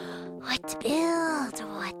What to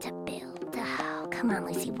build? Oh, come on,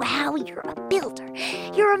 Lucy. Wow, you're a builder.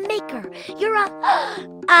 You're a maker.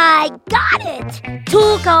 I got it!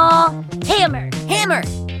 Tool call. Hammer.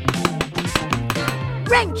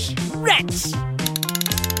 Wrench.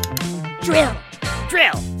 Drill.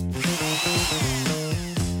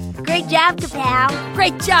 Great job, Kapow.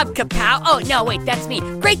 Great job, Kapow. Oh, no, wait, that's me.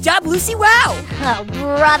 Great job, Lucy. Wow. Oh,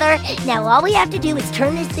 brother. Now all we have to do is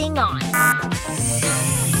turn this thing on.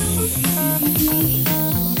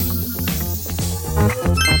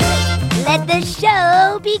 Let the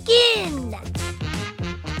show begin.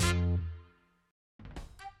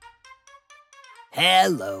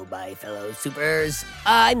 Hello, my fellow supers.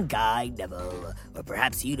 I'm Guy Neville, or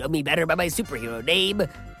perhaps you know me better by my superhero name,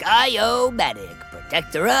 Guy-O-Matic,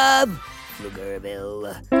 protector of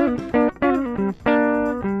Pflugerville.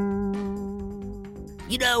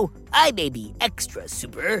 You know, I may be extra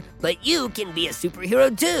super, but you can be a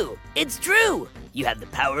superhero too. It's true. You have the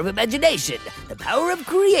power of imagination, the power of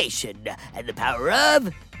creation, and the power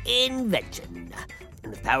of invention.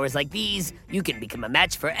 And with powers like these, you can become a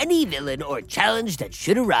match for any villain or challenge that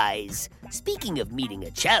should arise. Speaking of meeting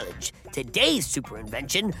a challenge, today's super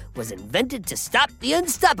invention was invented to stop the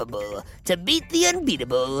unstoppable, to beat the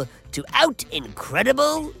unbeatable, to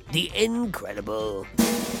out-incredible the incredible.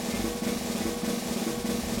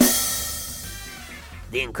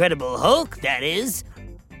 The Incredible Hulk, that is.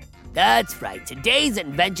 That's right, today's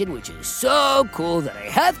invention, which is so cool that I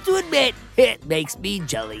have to admit it makes me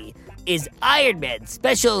jelly, is Iron Man's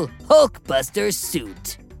special Hulkbuster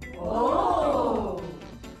suit. Oh!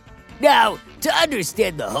 Now, to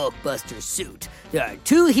understand the Hulkbuster suit, there are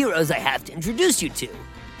two heroes I have to introduce you to.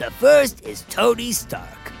 The first is Tony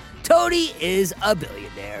Stark. Tony is a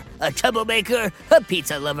billionaire, a troublemaker, a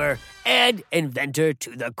pizza lover, and inventor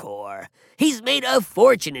to the core. He's made a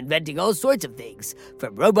fortune inventing all sorts of things,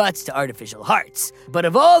 from robots to artificial hearts. But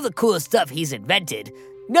of all the cool stuff he's invented,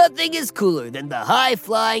 nothing is cooler than the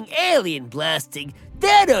high-flying, alien-blasting,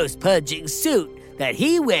 Thanos-punching suit that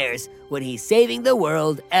he wears when he's saving the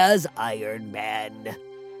world as Iron Man.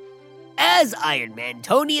 As Iron Man,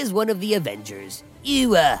 Tony is one of the Avengers.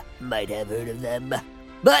 You, might have heard of them.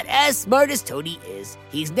 But as smart as Tony is,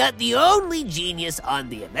 he's not the only genius on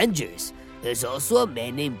the Avengers. There's also a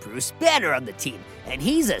man named Bruce Banner on the team, and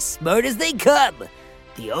he's as smart as they come.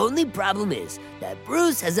 The only problem is that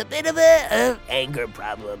Bruce has a bit of an anger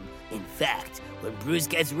problem. In fact, when Bruce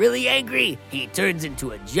gets really angry, he turns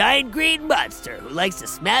into a giant green monster who likes to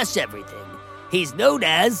smash everything. He's known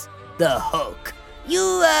as the Hulk.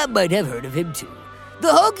 You might have heard of him too.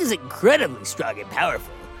 The Hulk is incredibly strong and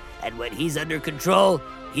powerful, and when he's under control,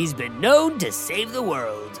 he's been known to save the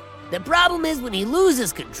world. The problem is when he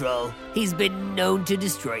loses control, he's been known to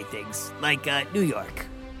destroy things, like New York.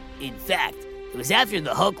 In fact, it was after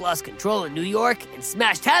the Hulk lost control in New York and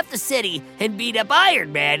smashed half the city and beat up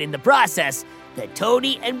Iron Man in the process that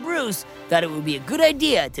Tony and Bruce thought it would be a good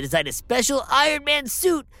idea to design a special Iron Man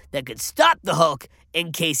suit that could stop the Hulk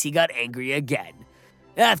in case he got angry again.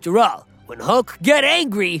 After all, when Hulk get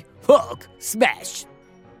angry, Hulk smash.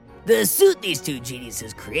 The suit these two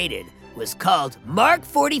geniuses created was called Mark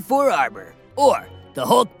 44 Armor, or the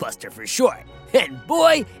Hulkbuster for short. And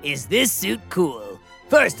boy, is this suit cool.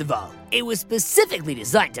 First of all, it was specifically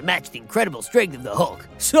designed to match the incredible strength of the Hulk.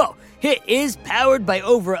 So, it is powered by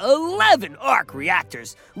over 11 arc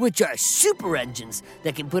reactors, which are super engines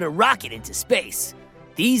that can put a rocket into space.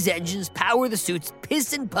 These engines power the suit's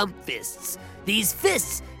piston pump fists. These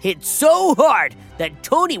fists hit so hard that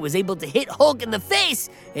Tony was able to hit Hulk in the face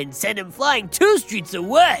and send him flying 2 streets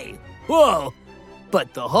away. Whoa!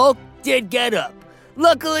 But the Hulk did get up.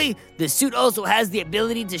 Luckily, the suit also has the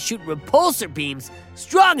ability to shoot repulsor beams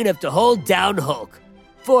strong enough to hold down Hulk.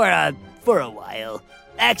 For a while.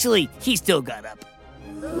 Actually, he still got up.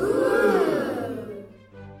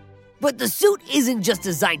 But the suit isn't just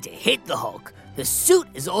designed to hit the Hulk. The suit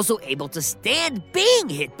is also able to stand being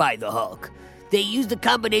hit by the Hulk. They used a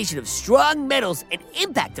combination of strong metals and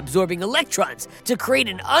impact-absorbing electrons to create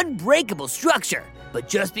an unbreakable structure. But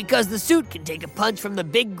just because the suit can take a punch from the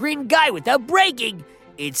big green guy without breaking,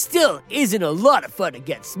 it still isn't a lot of fun to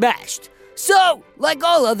get smashed. So, like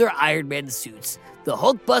all other Iron Man suits, the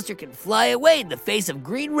Hulkbuster can fly away in the face of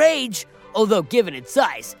green rage, although given its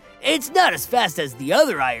size, it's not as fast as the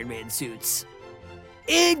other Iron Man suits.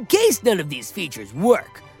 In case none of these features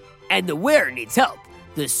work, and the wearer needs help,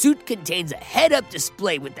 the suit contains a head-up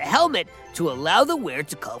display with the helmet to allow the wearer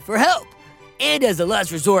to call for help. And as a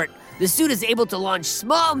last resort, the suit is able to launch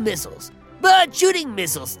small missiles, but shooting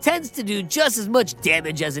missiles tends to do just as much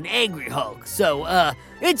damage as an angry Hulk, so,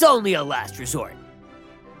 it's only a last resort.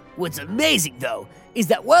 What's amazing, though, is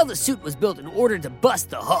that while the suit was built in order to bust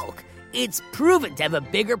the Hulk, it's proven to have a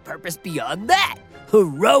bigger purpose beyond that.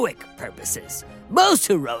 Heroic purposes. Most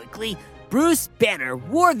heroically, Bruce Banner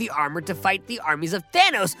wore the armor to fight the armies of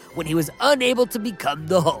Thanos when he was unable to become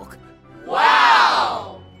the Hulk.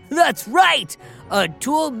 Wow! That's right! A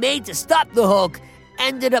tool made to stop the Hulk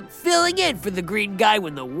ended up filling in for the green guy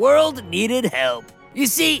when the world needed help. You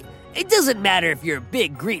see, it doesn't matter if you're a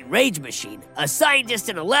big green rage machine, a scientist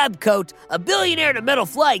in a lab coat, a billionaire in a metal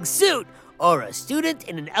flying suit, or a student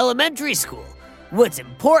in an elementary school. What's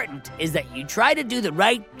important is that you try to do the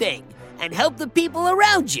right thing and help the people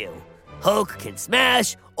around you. Hulk can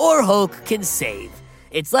smash or Hulk can save.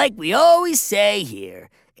 It's like we always say here.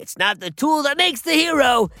 It's not the tool that makes the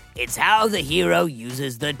hero, it's how the hero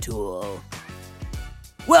uses the tool.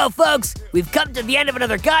 Well, folks, we've come to the end of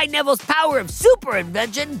another Guy Neville's Power of Super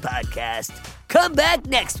Invention podcast. Come back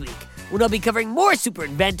next week when I'll be covering more super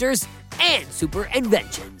inventors and super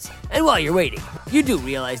inventions. And while you're waiting, you do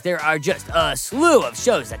realize there are just a slew of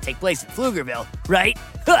shows that take place in Pflugerville, right?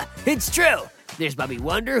 It's true. There's Bobby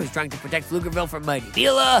Wonder, who's trying to protect Pflugerville from Mighty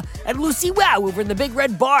Mila, and Lucy Wow over in the Big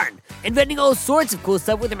Red Barn, inventing all sorts of cool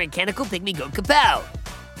stuff with her mechanical pygmy goat Kapow.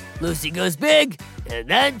 Lucy goes big, and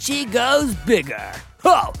then she goes bigger.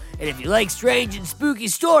 Oh, and if you like strange and spooky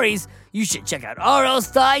stories, you should check out R.L.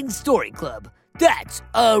 Stein's Story Club. That's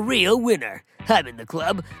a real winner. I'm in the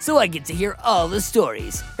club, so I get to hear all the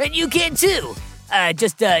stories. And you can too.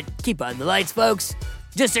 Just keep on the lights, folks.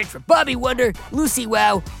 Just search for Bobby Wonder, Lucy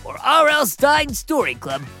Wow, or R.L. Stein's Story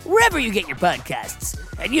Club wherever you get your podcasts,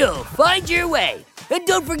 and you'll find your way. And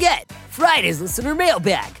don't forget, Friday's listener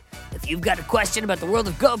mailbag. If you've got a question about the world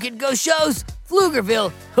of Go Kid Go shows,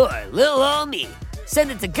 Pflugerville, or Lil Ol' Me,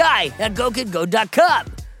 send it to guy@gokidgo.com.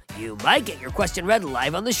 You might get your question read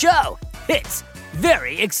live on the show. It's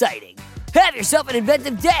very exciting. Have yourself an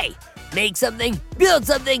inventive day. Make something, build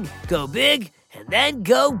something, go big, and then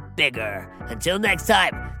go bigger. Until next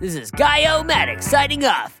time, this is Guy-O-Matic signing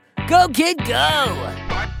off. Go Kid Go!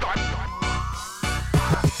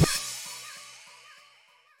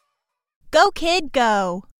 Go Kid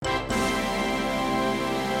Go!